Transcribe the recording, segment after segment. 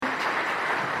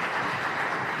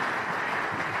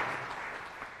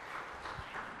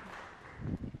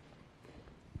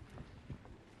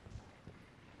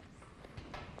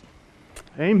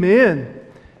Amen.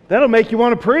 That'll make you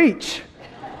want to preach.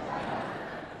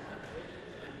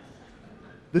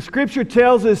 The Scripture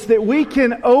tells us that we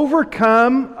can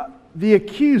overcome the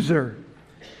accuser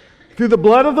through the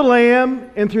blood of the Lamb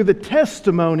and through the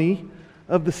testimony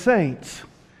of the saints.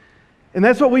 And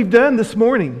that's what we've done this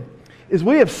morning, is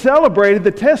we have celebrated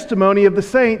the testimony of the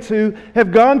saints who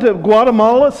have gone to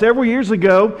Guatemala several years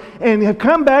ago and have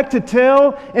come back to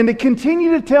tell and to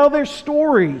continue to tell their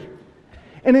story.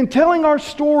 And in telling our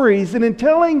stories and in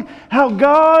telling how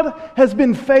God has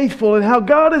been faithful and how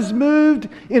God has moved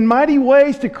in mighty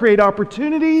ways to create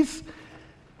opportunities,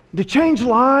 to change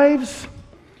lives,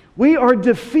 we are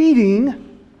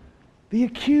defeating the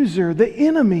accuser, the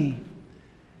enemy.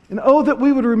 And oh, that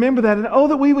we would remember that. And oh,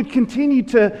 that we would continue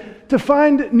to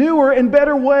find newer and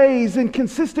better ways and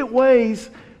consistent ways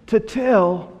to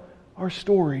tell our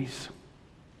stories.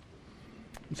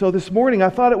 And so this morning I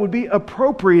thought it would be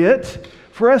appropriate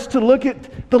for us to look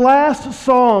at the last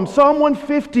Psalm, Psalm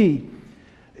 150.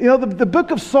 You know, the book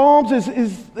of Psalms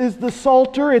is the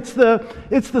Psalter. It's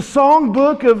the song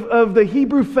book of the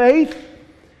Hebrew faith.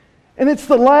 And it's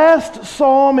the last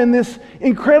psalm in this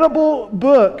incredible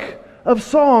book of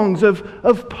songs,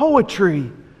 of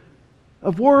poetry,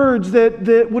 of words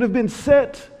that would have been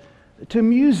set to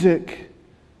music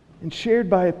and shared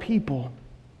by a people.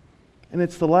 And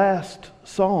it's the last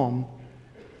psalm.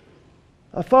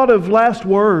 I thought of last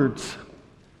words.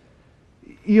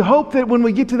 You hope that when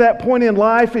we get to that point in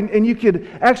life and you could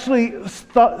actually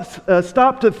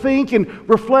stop to think and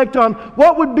reflect on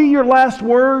what would be your last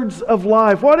words of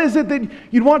life. What is it that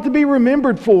you'd want to be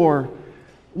remembered for?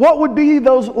 What would be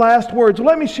those last words? Well,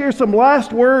 let me share some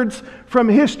last words from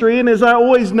history. And as I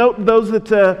always note those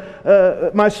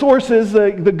that my sources,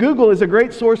 the Google is a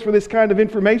great source for this kind of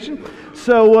information.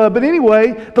 So, but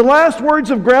anyway, the last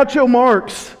words of Groucho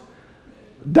Marx.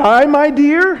 Die, my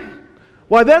dear?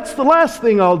 Why, that's the last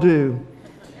thing I'll do.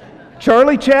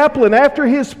 Charlie Chaplin, after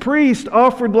his priest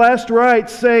offered last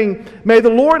rites, saying, "May the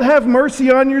Lord have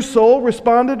mercy on your soul,"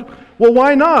 responded, "Well,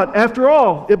 why not? After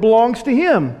all, it belongs to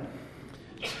Him."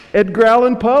 Edgar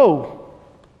Allan Poe,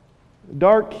 a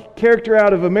dark character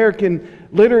out of American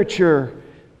literature,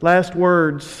 last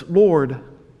words, "Lord,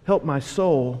 help my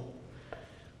soul."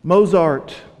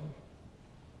 Mozart,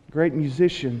 great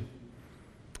musician,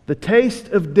 "The taste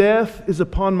of death is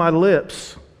upon my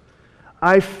lips.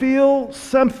 I feel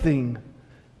something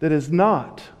that is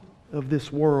not of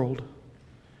this world."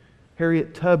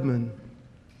 Harriet Tubman,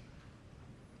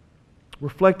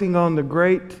 reflecting on the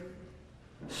great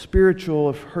spiritual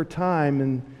of her time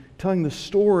and telling the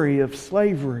story of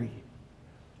slavery,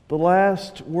 the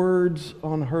last words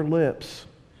on her lips,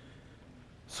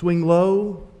 "Swing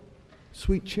low,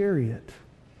 sweet chariot."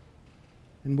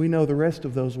 And we know the rest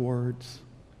of those words.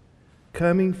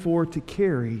 "Coming for to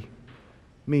carry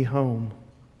me home."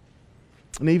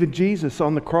 And even Jesus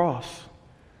on the cross,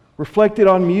 reflected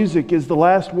on music, is the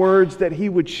last words that He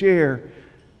would share.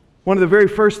 One of the very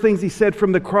first things He said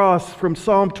from the cross, from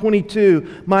Psalm 22,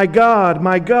 my God,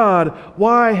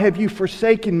 why have you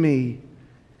forsaken me?"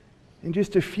 And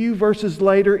just a few verses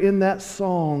later in that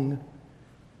song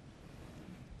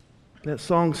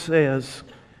says,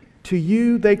 "To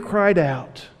you they cried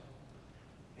out,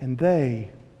 and they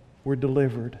were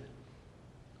delivered."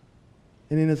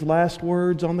 And in His last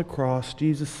words on the cross,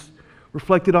 Jesus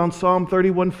reflected on Psalm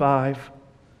 31:5,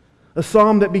 a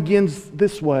psalm that begins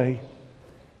this way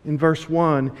in verse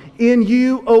 1. "In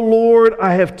you, O Lord,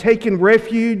 I have taken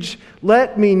refuge.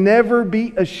 Let me never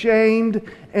be ashamed."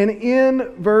 And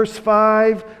in verse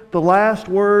 5, the last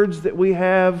words that we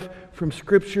have from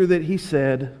Scripture that He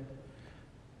said,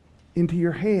 "Into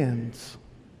your hands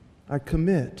I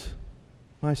commit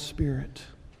my spirit."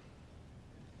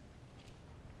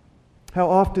 How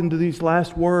often do these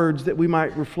last words that we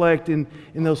might reflect in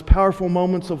those powerful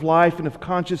moments of life and of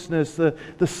consciousness, the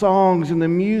songs and the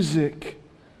music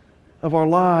of our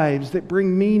lives that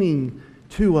bring meaning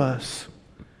to us?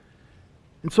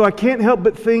 And so I can't help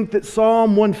but think that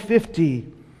Psalm 150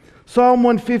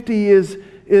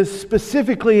 is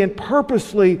specifically and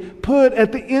purposely put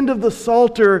at the end of the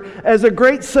Psalter as a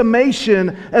great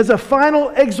summation, as a final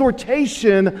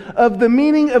exhortation of the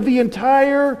meaning of the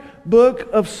entire book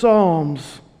of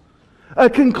Psalms. A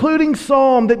concluding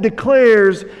psalm that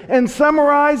declares and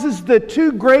summarizes the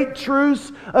two great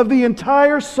truths of the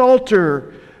entire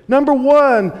Psalter. Number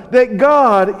one, that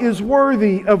God is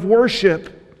worthy of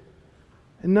worship.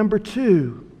 And number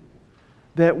two,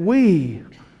 that we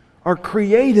are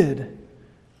created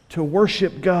to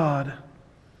worship God.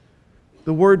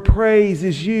 The word praise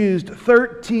is used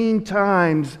 13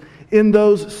 times in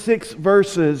those 6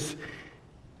 verses.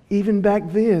 Even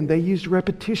back then, they used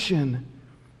repetition.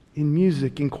 in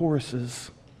music, in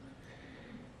choruses.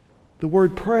 The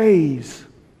word praise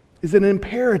is an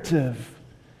imperative.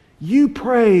 You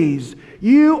praise.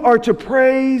 You are to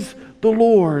praise the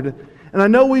Lord. And I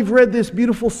know we've read this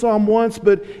beautiful psalm once,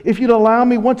 but if you'd allow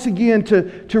me once again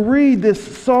to read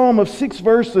this psalm of 6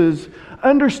 verses,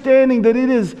 understanding that it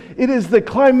is the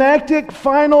climactic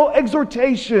final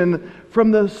exhortation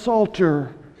from the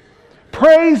Psalter.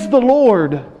 Praise the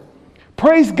Lord.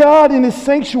 Praise God in His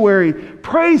sanctuary.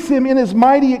 Praise Him in His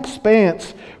mighty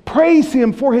expanse. Praise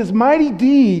Him for His mighty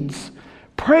deeds.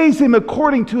 Praise Him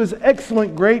according to His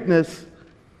excellent greatness.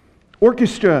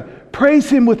 Orchestra, praise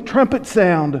Him with trumpet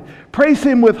sound. Praise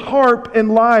Him with harp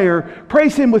and lyre.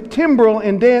 Praise Him with timbrel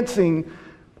and dancing.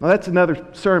 Well, that's another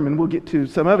sermon we'll get to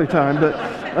some other time. But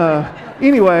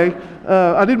anyway,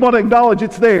 I did want to acknowledge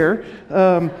it's there.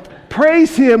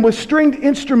 Praise Him with stringed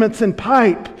instruments and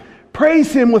pipe.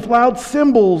 Praise Him with loud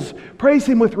cymbals. Praise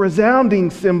Him with resounding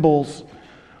cymbals.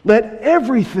 Let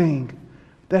everything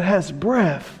that has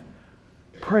breath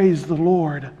praise the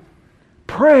Lord.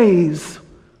 Praise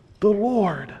the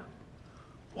Lord.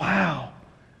 Wow.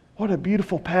 What a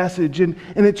beautiful passage. And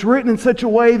it's written in such a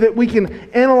way that we can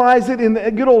analyze it in a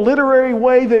good old literary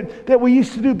way that we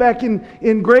used to do back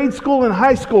in grade school and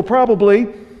high school probably.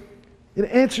 It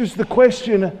answers the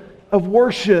question of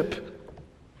worship.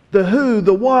 The who,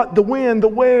 the what, the when, the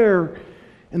where,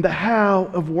 and the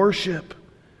how of worship.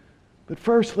 But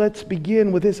first, let's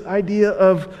begin with this idea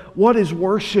of what is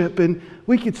worship. And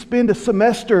we could spend a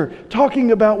semester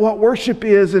talking about what worship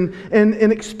is and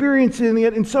experiencing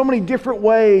it in so many different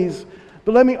ways.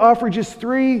 But let me offer just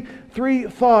three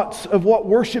thoughts of what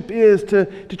worship is to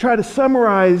try to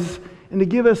summarize and to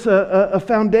give us a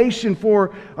foundation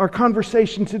for our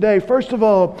conversation today. First of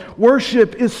all,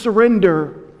 worship is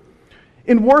surrender.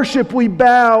 In worship, we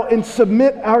bow and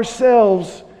submit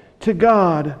ourselves to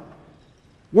God.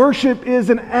 Worship is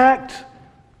an act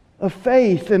of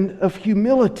faith and of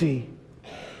humility.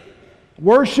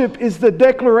 Worship is the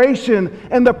declaration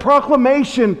and the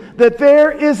proclamation that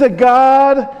there is a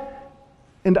God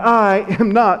and I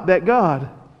am not that God.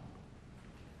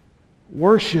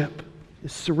 Worship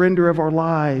is surrender of our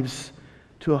lives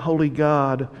to a holy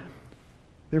God.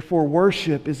 Therefore,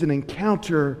 worship is an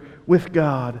encounter with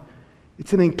God.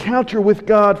 It's an encounter with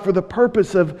God for the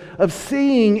purpose of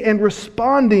seeing and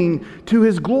responding to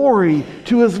His glory,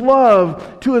 to His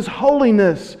love, to His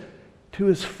holiness, to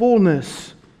His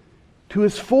fullness. To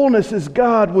His fullness as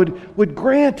God would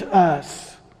grant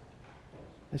us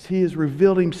as He has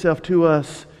revealed Himself to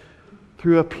us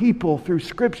through a people, through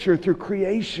Scripture, through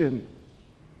creation,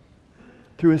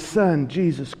 through His Son,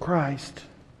 Jesus Christ.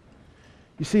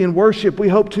 You see, in worship, we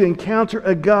hope to encounter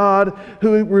a God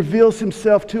who reveals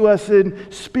Himself to us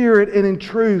in spirit and in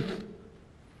truth.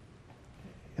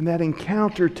 And that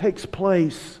encounter takes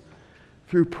place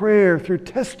through prayer, through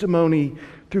testimony,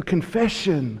 through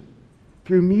confession,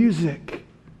 through music,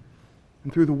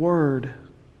 and through the Word.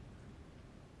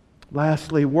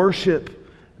 Lastly, worship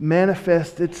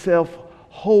manifests itself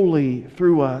wholly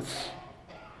through us.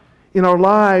 In our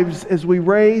lives, as we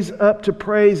raise up to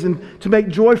praise and to make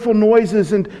joyful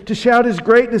noises and to shout His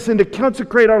greatness and to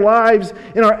consecrate our lives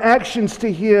and our actions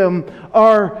to Him,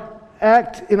 our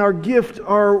act and our gift,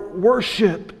 our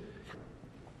worship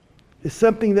is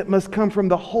something that must come from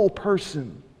the whole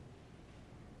person.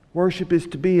 Worship is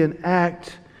to be an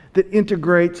act that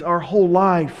integrates our whole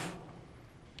life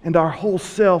and our whole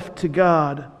self to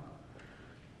God.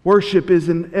 Worship is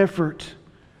an effort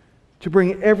to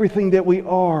bring everything that we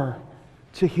are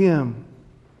to Him.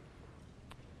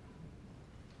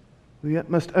 We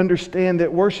must understand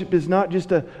that worship is not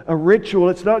just a ritual.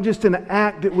 It's not just an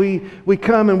act that we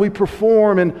come and we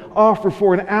perform and offer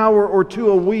for an hour or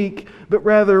two a week, but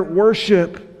rather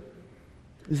worship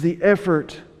is the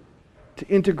effort to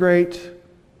integrate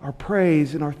our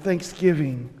praise and our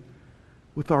thanksgiving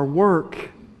with our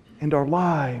work and our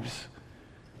lives.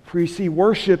 For you see,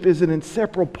 worship is an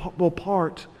inseparable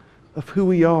part of who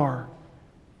we are.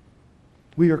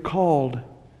 We are called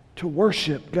to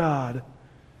worship God.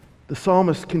 The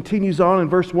psalmist continues on in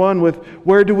verse 1 with,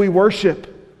 where do we worship?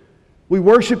 We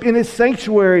worship in His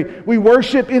sanctuary. We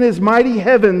worship in His mighty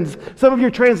heavens. Some of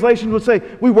your translations will say,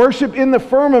 we worship in the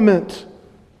firmament.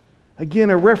 Again,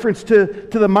 a reference to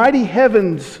the mighty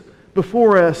heavens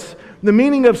before us. The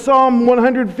meaning of Psalm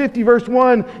 150 verse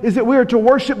 1 is that we are to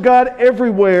worship God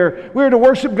everywhere. We are to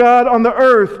worship God on the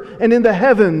earth and in the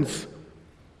heavens.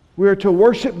 We are to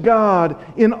worship God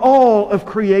in all of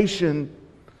creation.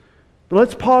 But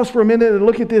let's pause for a minute and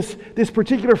look at this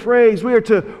particular phrase. We are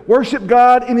to worship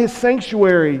God in His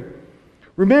sanctuary.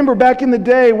 Remember back in the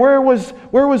day, where was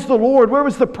the Lord? Where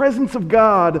was the presence of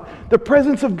God? The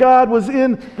presence of God was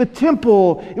in the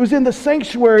temple. It was in the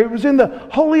sanctuary. It was in the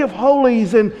Holy of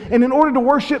Holies. And in order to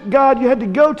worship God, you had to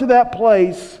go to that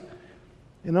place.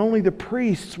 And only the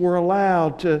priests were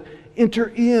allowed to enter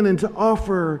in and to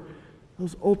offer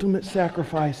those ultimate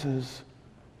sacrifices.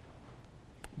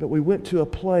 But we went to a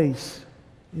place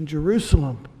in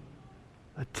Jerusalem,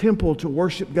 a temple, to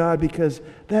worship God, because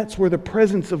that's where the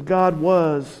presence of God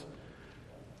was.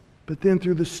 But then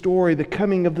through the story, the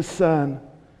coming of the Son,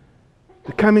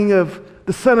 the coming of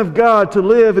the Son of God to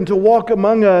live and to walk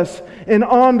among us, and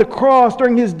on the cross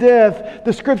during His death,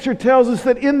 the Scripture tells us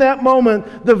that in that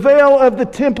moment, the veil of the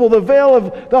temple, the veil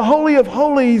of the Holy of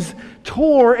Holies,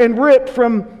 tore and ripped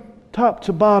from top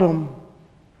to bottom.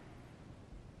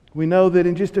 We know that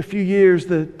in just a few years,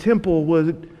 the temple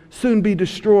would soon be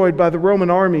destroyed by the Roman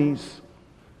armies.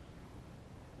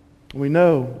 We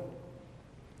know,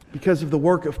 because of the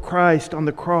work of Christ on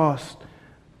the cross,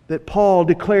 that Paul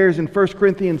declares in 1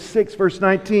 Corinthians 6, verse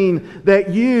 19, that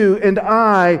you and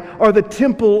I are the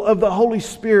temple of the Holy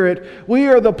Spirit. We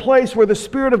are the place where the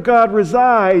Spirit of God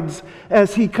resides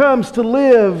as He comes to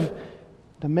live,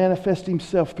 to manifest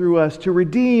Himself through us, to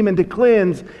redeem and to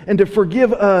cleanse and to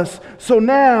forgive us. So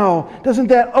now, doesn't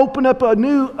that open up a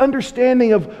new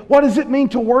understanding of what does it mean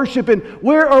to worship, and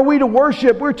where are we to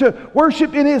worship? We're to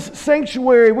worship in His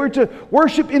sanctuary. We're to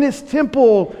worship in His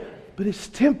temple. But His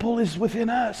temple is within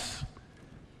us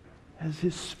as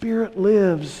His Spirit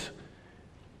lives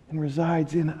and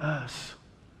resides in us.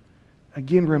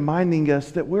 Again, reminding us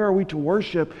that where are we to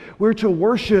worship? We're to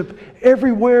worship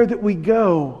everywhere that we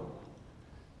go.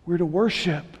 We're to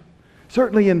worship.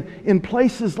 Certainly in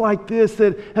places like this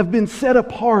that have been set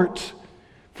apart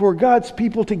for God's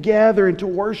people to gather and to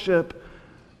worship,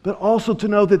 but also to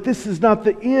know that this is not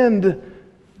the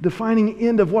defining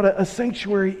end of what a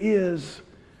sanctuary is.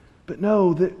 But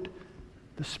know that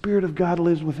the Spirit of God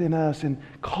lives within us and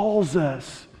calls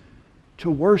us to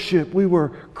worship. We were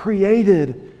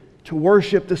created to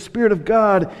worship. The Spirit of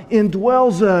God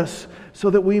indwells us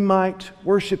so that we might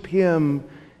worship Him.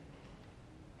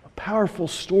 A powerful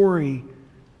story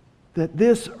that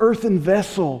this earthen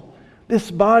vessel, this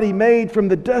body made from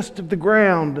the dust of the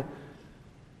ground,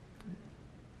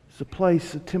 is a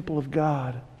place, a temple of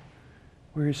God,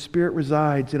 where His Spirit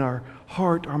resides in our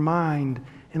heart, our mind,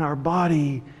 in our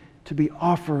body, to be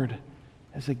offered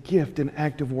as a gift and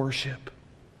act of worship.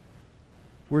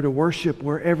 We're to worship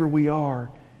wherever we are,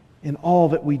 in all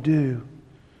that we do.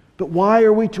 But why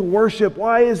are we to worship?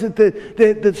 Why is it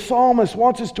that the psalmist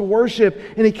wants us to worship?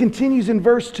 And he continues in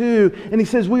verse 2, and he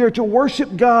says, we are to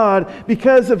worship God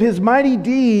because of His mighty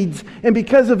deeds and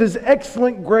because of His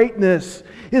excellent greatness.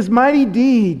 His mighty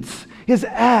deeds, His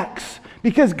acts,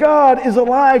 because God is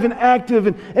alive and active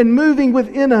and moving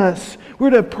within us. We're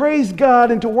to praise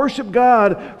God and to worship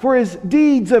God for His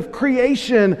deeds of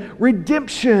creation,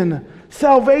 redemption,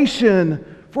 salvation,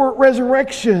 for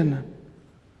resurrection.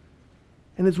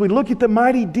 And as we look at the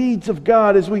mighty deeds of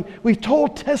God, as we've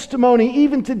told testimony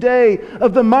even today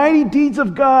of the mighty deeds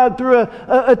of God through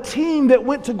a team that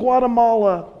went to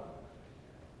Guatemala,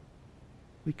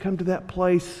 we come to that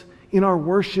place in our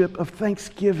worship of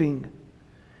thanksgiving.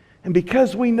 And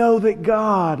because we know that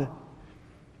God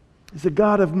is a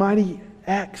God of mighty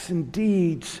acts and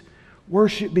deeds,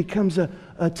 worship becomes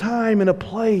a time and a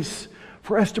place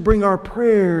for us to bring our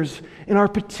prayers and our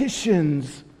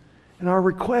petitions and our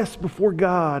requests before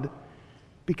God,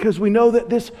 because we know that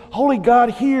this holy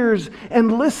God hears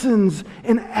and listens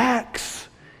and acts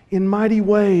in mighty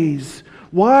ways.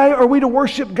 Why are we to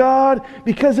worship God?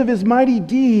 Because of His mighty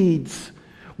deeds.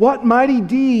 What mighty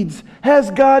deeds has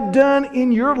God done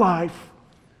in your life?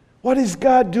 What is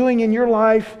God doing in your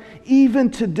life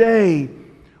even today?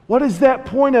 What is that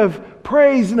point of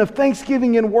praise and of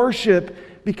thanksgiving and worship?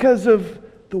 Because of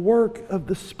the work of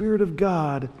the Spirit of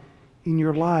God in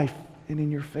your life and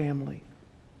in your family.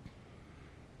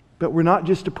 But we're not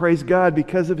just to praise God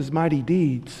because of His mighty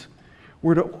deeds.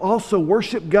 We're to also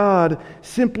worship God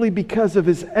simply because of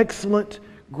His excellent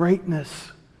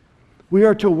greatness. We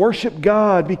are to worship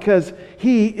God because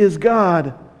He is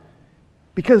God,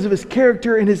 because of His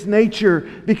character and His nature,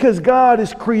 because God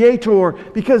is creator,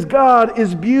 because God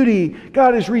is beauty,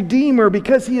 God is redeemer,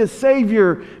 because He is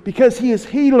Savior, because He is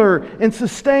healer and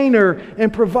sustainer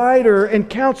and provider and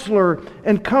counselor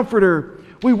and comforter.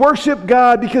 We worship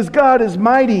God because God is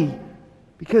mighty,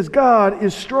 because God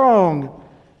is strong.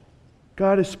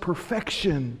 God is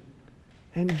perfection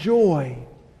and joy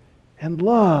and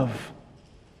love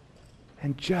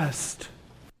and just.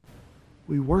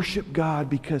 We worship God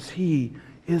because He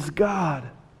is God.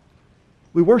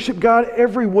 We worship God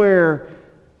everywhere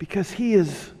because He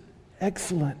is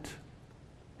excellent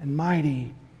and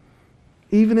mighty.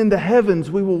 Even in the heavens,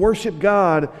 we will worship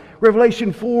God.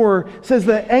 Revelation 4 says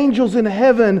the angels in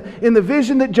heaven, in the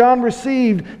vision that John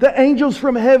received, the angels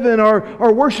from heaven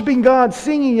are worshiping God,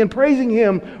 singing and praising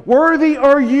Him. Worthy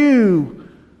are you,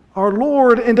 our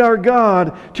Lord and our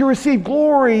God, to receive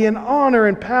glory and honor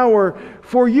and power,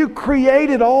 for you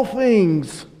created all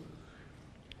things.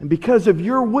 And because of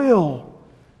your will,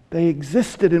 they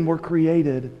existed and were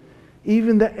created.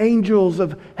 Even the angels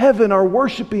of heaven are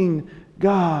worshiping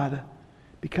God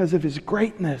because of His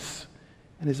greatness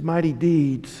and His mighty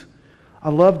deeds. I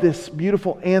love this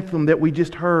beautiful anthem that we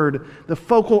just heard, the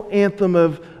focal anthem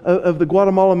of the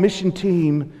Guatemala mission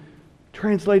team,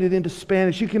 translated into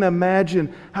Spanish. You can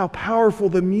imagine how powerful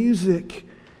the music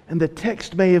and the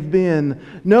text may have been.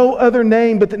 No other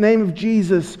name but the name of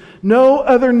Jesus. No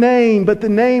other name but the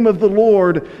name of the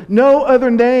Lord. No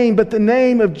other name but the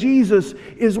name of Jesus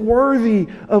is worthy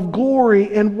of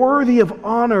glory and worthy of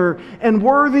honor and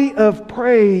worthy of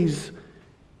praise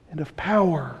and of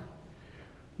power.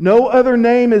 No other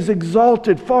name is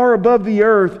exalted far above the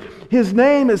earth. His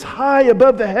name is high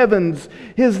above the heavens.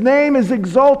 His name is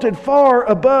exalted far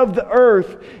above the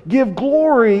earth. Give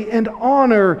glory and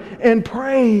honor and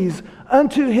praise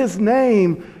unto His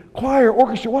name. Choir,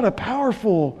 orchestra, what a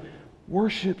powerful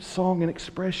worship song and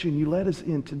expression you led us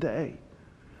in today.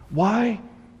 Why?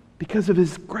 Because of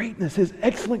His greatness, His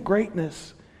excellent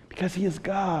greatness. Because He is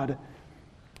God.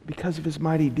 Because of His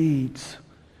mighty deeds.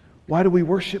 Why do we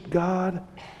worship God?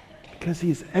 Because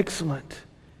He is excellent.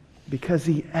 Because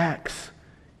He acts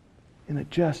in a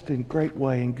just and great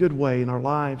way and good way in our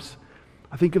lives.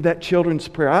 I think of that children's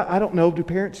prayer. I don't know, do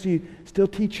you still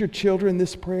teach your children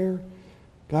this prayer?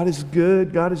 God is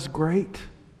good, God is great.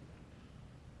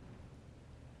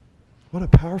 What a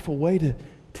powerful way to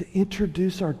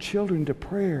introduce our children to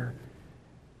prayer.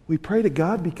 We pray to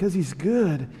God because He's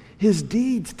good. His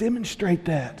deeds demonstrate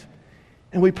that.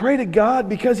 And we pray to God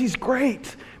because He's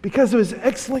great, because of His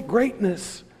excellent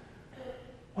greatness.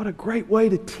 What a great way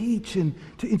to teach and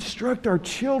to instruct our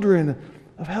children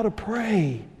of how to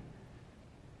pray.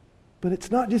 But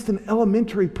it's not just an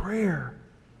elementary prayer.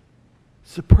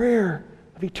 It's a prayer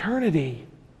of eternity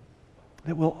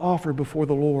that we'll offer before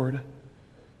the Lord.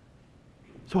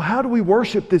 So how do we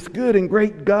worship this good and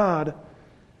great God?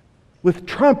 With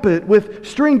trumpet, with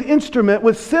stringed instrument,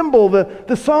 with cymbal.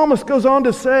 The psalmist goes on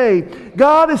to say,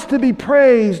 God is to be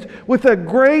praised with a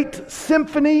great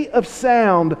symphony of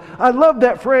sound. I love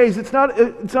that phrase. It's not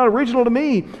original to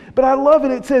me, but I love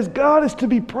it. It says, God is to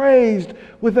be praised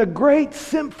with a great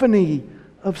symphony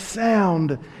of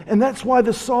sound. And that's why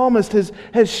the psalmist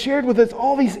has shared with us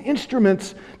all these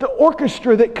instruments, the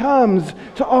orchestra that comes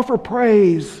to offer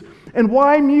praise. And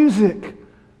why music?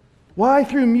 Why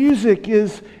through music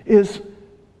is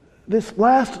this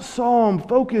last psalm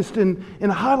focused and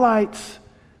highlights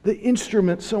the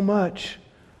instrument so much?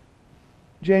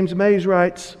 James Mays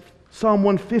writes, Psalm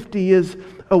 150 is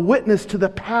a witness to the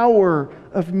power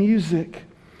of music.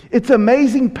 Its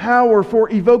amazing power for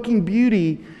evoking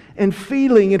beauty and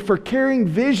feeling and for carrying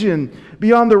vision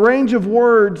beyond the range of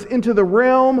words into the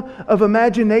realm of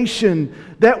imagination.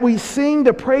 That we sing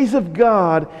the praise of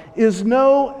God is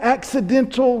no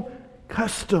accidental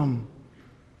custom.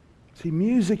 See,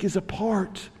 music is a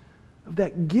part of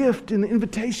that gift and the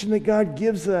invitation that God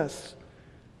gives us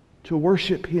to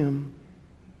worship Him.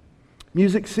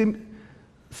 Music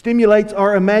stimulates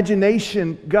our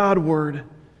imagination Godward.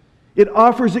 It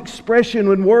offers expression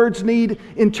when words need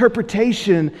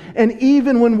interpretation, and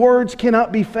even when words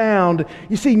cannot be found.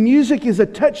 You see, music is a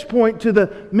touch point to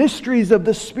the mysteries of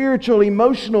the spiritual,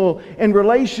 emotional, and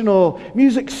relational.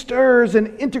 Music stirs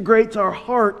and integrates our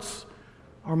hearts,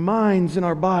 our minds, and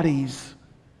our bodies.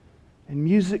 And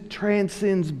music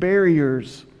transcends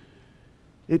barriers.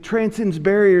 It transcends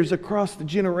barriers across the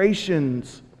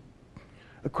generations,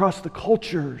 across the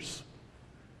cultures,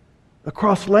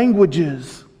 across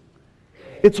languages.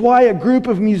 It's why a group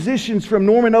of musicians from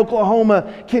Norman,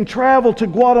 Oklahoma can travel to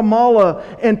Guatemala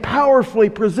and powerfully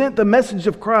present the message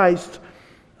of Christ,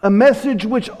 a message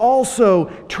which also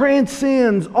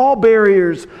transcends all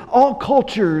barriers, all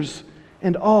cultures,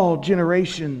 and all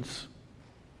generations.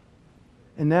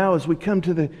 And now as we come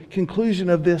to the conclusion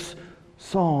of this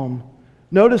psalm,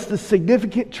 notice the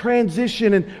significant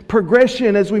transition and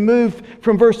progression as we move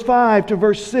from verse 5 to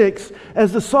verse 6,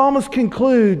 as the psalmist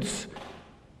concludes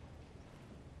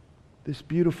this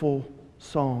beautiful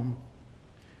psalm.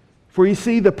 For you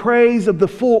see, the praise of the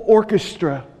full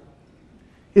orchestra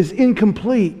is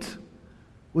incomplete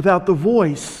without the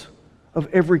voice of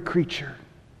every creature.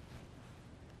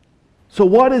 So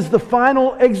what is the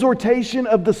final exhortation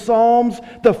of the Psalms?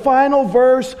 The final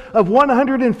verse of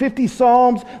 150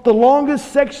 Psalms, the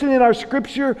longest section in our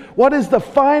Scripture. What is the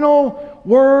final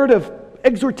word of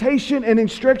exhortation and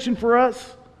instruction for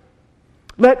us?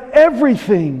 Let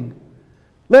everyone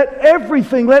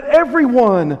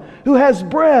who has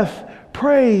breath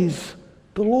praise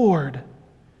the Lord.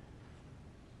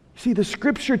 See, the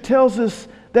Scripture tells us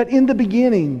that in the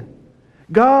beginning,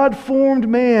 God formed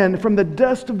man from the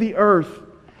dust of the earth,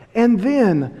 and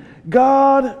then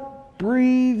God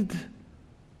breathed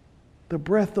the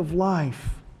breath of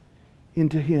life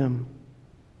into him.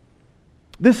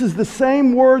 This is the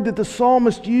same word that the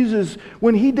psalmist uses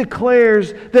when he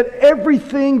declares that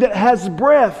everything that has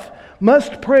breath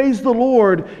must praise the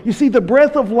Lord. You see, the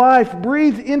breath of life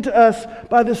breathed into us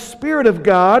by the Spirit of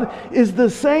God is the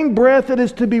same breath that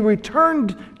is to be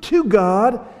returned to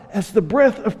God as the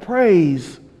breath of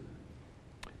praise.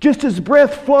 Just as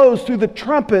breath flows through the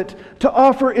trumpet to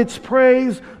offer its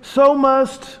praise, so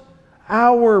must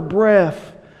our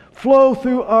breath flow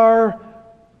through our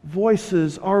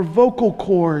voices, our vocal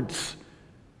cords.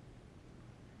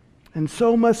 And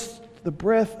so must the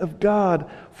breath of God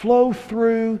flow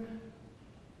through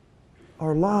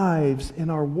our lives and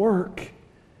our work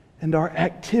and our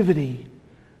activity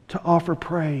to offer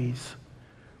praise.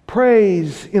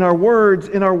 Praise in our words,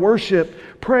 in our worship,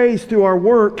 praise through our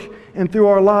work and through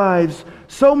our lives.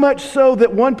 So much so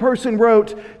that one person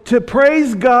wrote, "To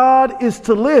praise God is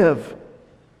to live.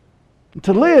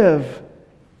 To live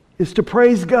is to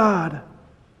praise God."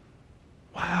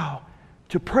 Wow.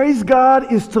 To praise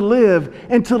God is to live,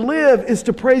 and to live is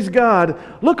to praise God.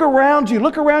 Look around you.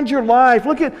 Look around your life.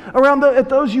 Look at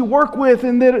those you work with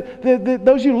and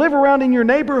those you live around in your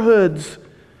neighborhoods.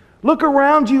 Look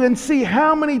around you and see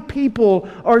how many people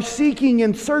are seeking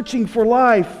and searching for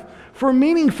life, for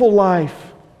meaningful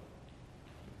life.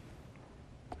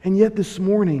 And yet this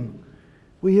morning,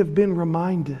 we have been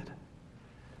reminded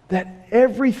that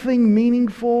everything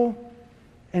meaningful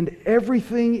and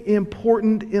everything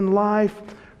important in life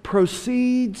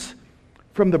proceeds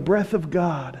from the breath of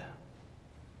God.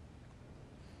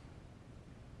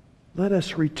 Let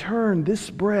us return this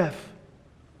breath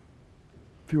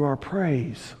through our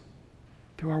praise,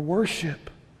 through our worship,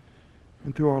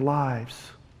 and through our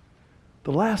lives.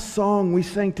 The last song we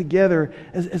sang together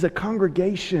as a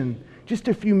congregation just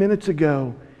a few minutes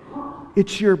ago,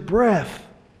 it's your breath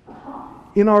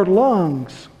in our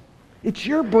lungs. It's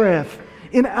your breath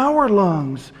in our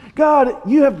lungs. God,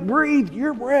 you have breathed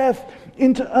your breath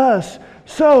into us.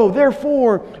 So,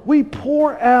 therefore, we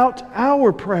pour out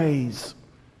our praise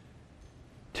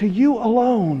to you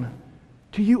alone,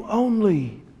 to you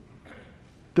only.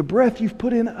 The breath you've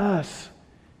put in us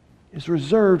is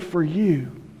reserved for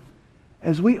you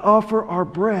as we offer our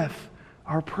breath,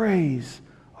 our praise,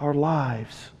 our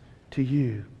lives to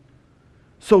you.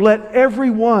 So let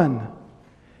everyone,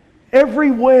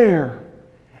 everywhere,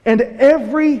 and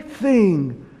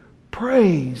everything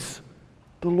praise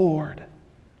the Lord.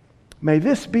 May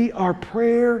this be our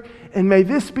prayer, and may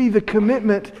this be the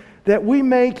commitment that we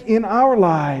make in our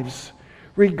lives,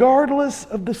 regardless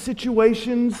of the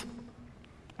situations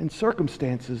and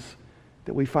circumstances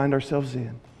that we find ourselves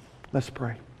in. Let's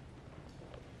pray.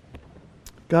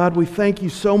 God, we thank you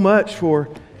so much for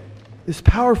this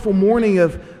powerful morning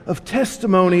of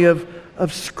testimony, of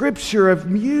Scripture, of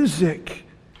music.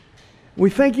 We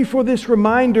thank you for this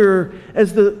reminder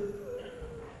as the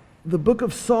book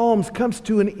of Psalms comes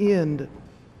to an end,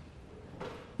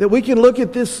 that we can look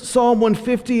at this Psalm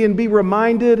 150 and be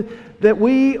reminded that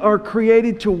we are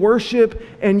created to worship,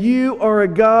 and you are a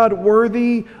God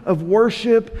worthy of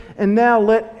worship. And now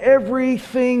let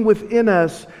everything within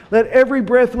us, let every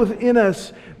breath within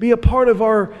us be a part of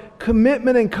our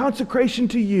commitment and consecration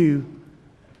to you,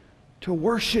 to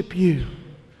worship you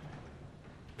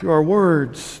through our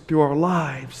words, through our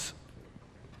lives,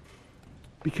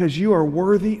 because you are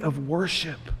worthy of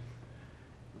worship,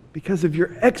 because of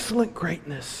your excellent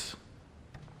greatness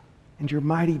and your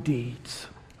mighty deeds.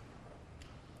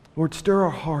 Lord, stir our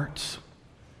hearts.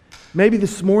 Maybe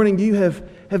this morning you have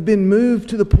been moved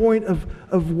to the point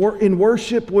in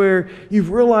worship where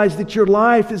you've realized that your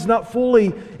life is not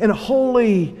fully and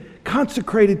wholly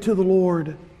consecrated to the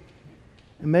Lord.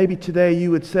 And maybe today you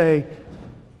would say,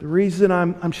 the reason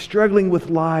I'm struggling with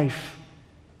life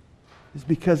is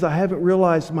because I haven't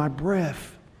realized my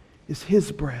breath is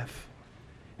His breath.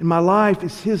 And my life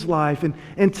is His life.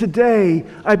 And today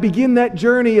I begin that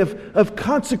journey of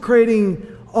consecrating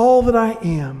all that I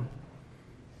am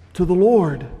to the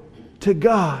Lord, to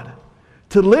God,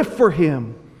 to live for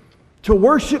Him, to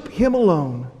worship Him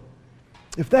alone.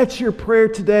 If that's your prayer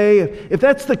today, if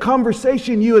that's the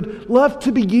conversation you would love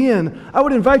to begin, I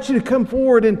would invite you to come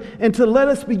forward and to let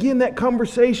us begin that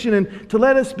conversation and to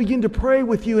let us begin to pray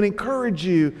with you and encourage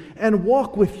you and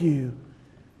walk with you.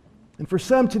 And for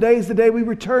some, today is the day we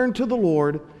return to the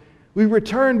Lord. We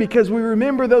return because we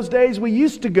remember those days we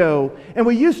used to go and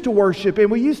we used to worship and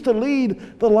we used to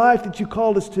lead the life that you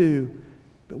called us to.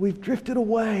 But we've drifted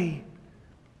away.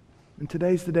 And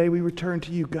today's the day we return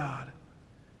to you, God,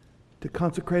 to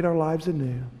consecrate our lives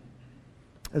anew.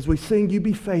 As we sing, you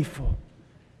be faithful,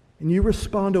 and you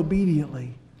respond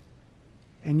obediently,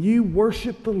 and you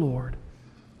worship the Lord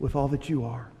with all that you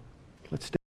are. Let's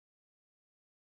stand.